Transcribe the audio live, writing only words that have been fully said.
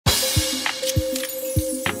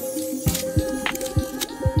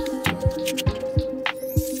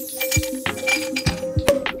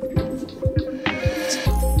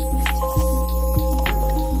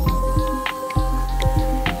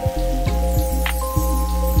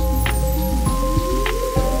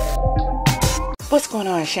What's going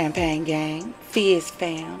on, Champagne Gang?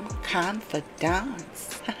 FizzFam, Confidante.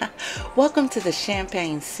 Welcome to the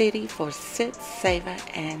Champagne City for Sit, Savor,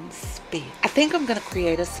 and Spit. I think I'm going to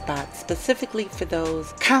create a spot specifically for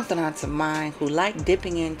those confidants of mine who like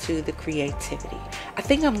dipping into the creativity. I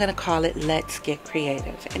think I'm going to call it Let's Get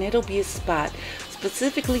Creative, and it'll be a spot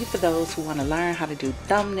specifically for those who want to learn how to do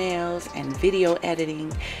thumbnails and video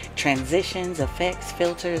editing, transitions, effects,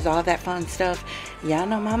 filters, all that fun stuff. Y'all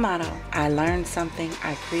know my motto, I learn something,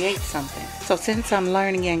 I create something. So since I'm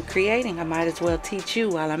learning and creating, I might as well teach you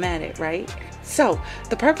while I'm at it, right? So,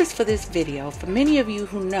 the purpose for this video, for many of you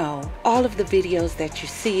who know, all of the videos that you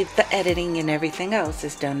see, the editing and everything else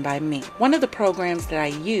is done by me. One of the programs that I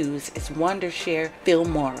use is Wondershare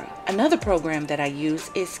Filmora. Another program that I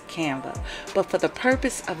use is Canva. But for the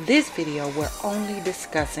purpose of this video, we're only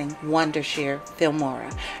discussing Wondershare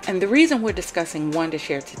Filmora. And the reason we're discussing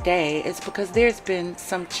Wondershare today is because there's been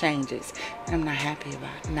some changes, and I'm not happy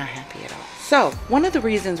about it, not happy at all. So, one of the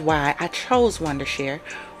reasons why I chose Wondershare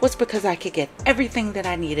was because I could get everything that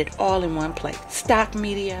I needed all in one place. Stock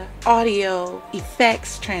media, audio,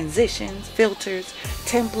 effects, transitions, filters,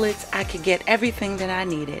 templates. I could get everything that I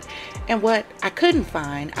needed. And what I couldn't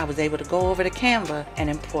find, I was able to go over to Canva and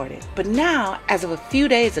import it. But now, as of a few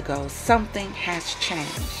days ago, something has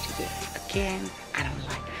changed. Again, I don't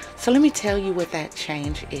like it. So let me tell you what that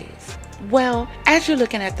change is. Well, as you're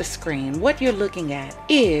looking at the screen, what you're looking at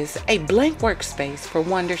is a blank workspace for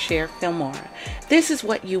Wondershare Filmora. This is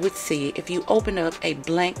what you would see if you open up a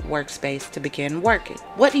blank workspace to begin working.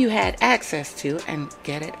 What you had access to, and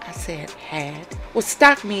get it, I said had, was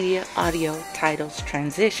stock media, audio, titles,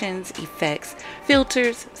 transitions, effects,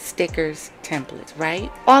 filters, stickers, templates,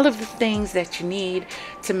 right? All of the things that you need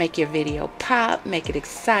to make your video pop, make it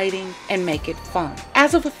exciting, and make it fun.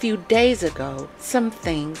 As of a few days ago, some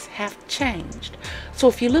things have changed. So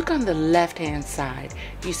if you look on the left hand side,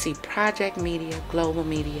 you see project media, global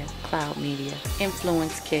media, cloud media,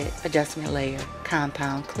 influence kit, adjustment layer,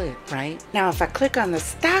 compound clip, right? Now if I click on the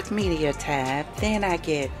stock media tab, then I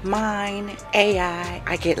get mine, AI,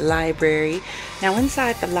 I get library. Now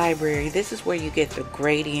inside the library, this is where you get the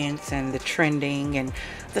gradients and the trending and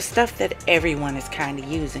the stuff that everyone is kind of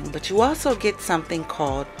using. But you also get something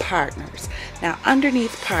called partners. Now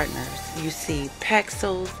underneath partners, you see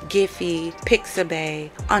Pexels, Giphy, Pixabay,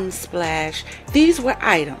 Unsplash. These were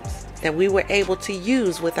items that we were able to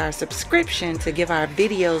use with our subscription to give our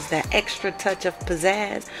videos that extra touch of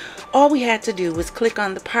pizzazz. All we had to do was click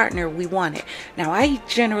on the partner we wanted. Now I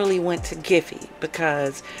generally went to Giphy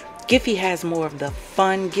because Giphy has more of the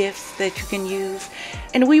fun GIFs that you can use,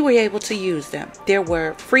 and we were able to use them. There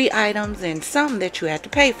were free items and some that you had to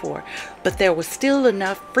pay for, but there was still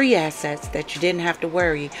enough free assets that you didn't have to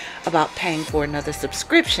worry about paying for another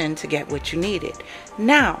subscription to get what you needed.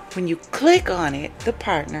 Now, when you click on it, the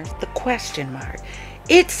partners, the question mark,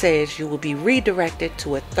 it says you will be redirected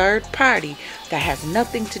to a third party that has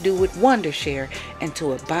nothing to do with Wondershare and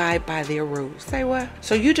to abide by their rules. Say what?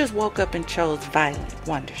 So you just woke up and chose violent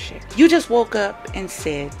Wondershare. You just woke up and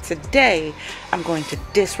said, today I'm going to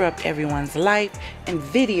disrupt everyone's life and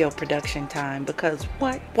video production time because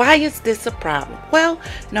what? Why is this a problem? Well,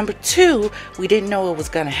 number two, we didn't know it was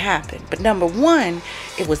going to happen. But number one,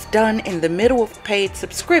 it was done in the middle of paid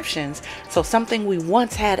subscriptions. So something we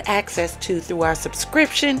once had access to through our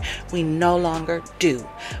subscription, we no longer do.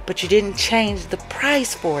 But you didn't change the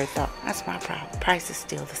price for it though. That's my problem. Price is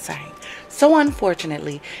still the same. So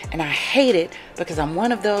unfortunately, and I hate it because I'm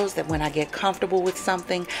one of those that when I get comfortable with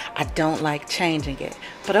something, I don't like changing it.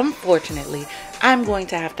 But unfortunately, I'm going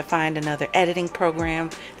to have to find another editing program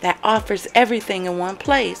that offers everything in one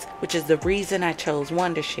place, which is the reason I chose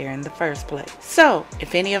Wondershare in the first place. So,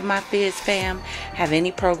 if any of my FizzFam have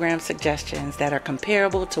any program suggestions that are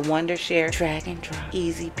comparable to Wondershare, drag and drop,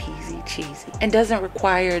 easy peasy cheesy, and doesn't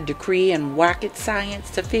require a degree in rocket science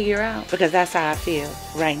to figure out, because that's how I feel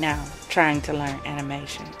right now trying to learn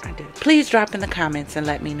animation. I do. Please drop in the comments and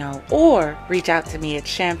let me know, or reach out to me at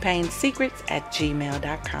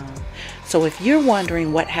champagnesecrets@gmail.com. So if you're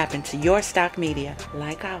wondering what happened to your stock media,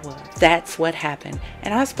 like I was, that's what happened.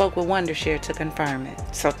 And I spoke with Wondershare to confirm it.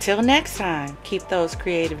 So till next time, keep those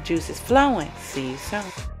creative juices flowing. See you soon.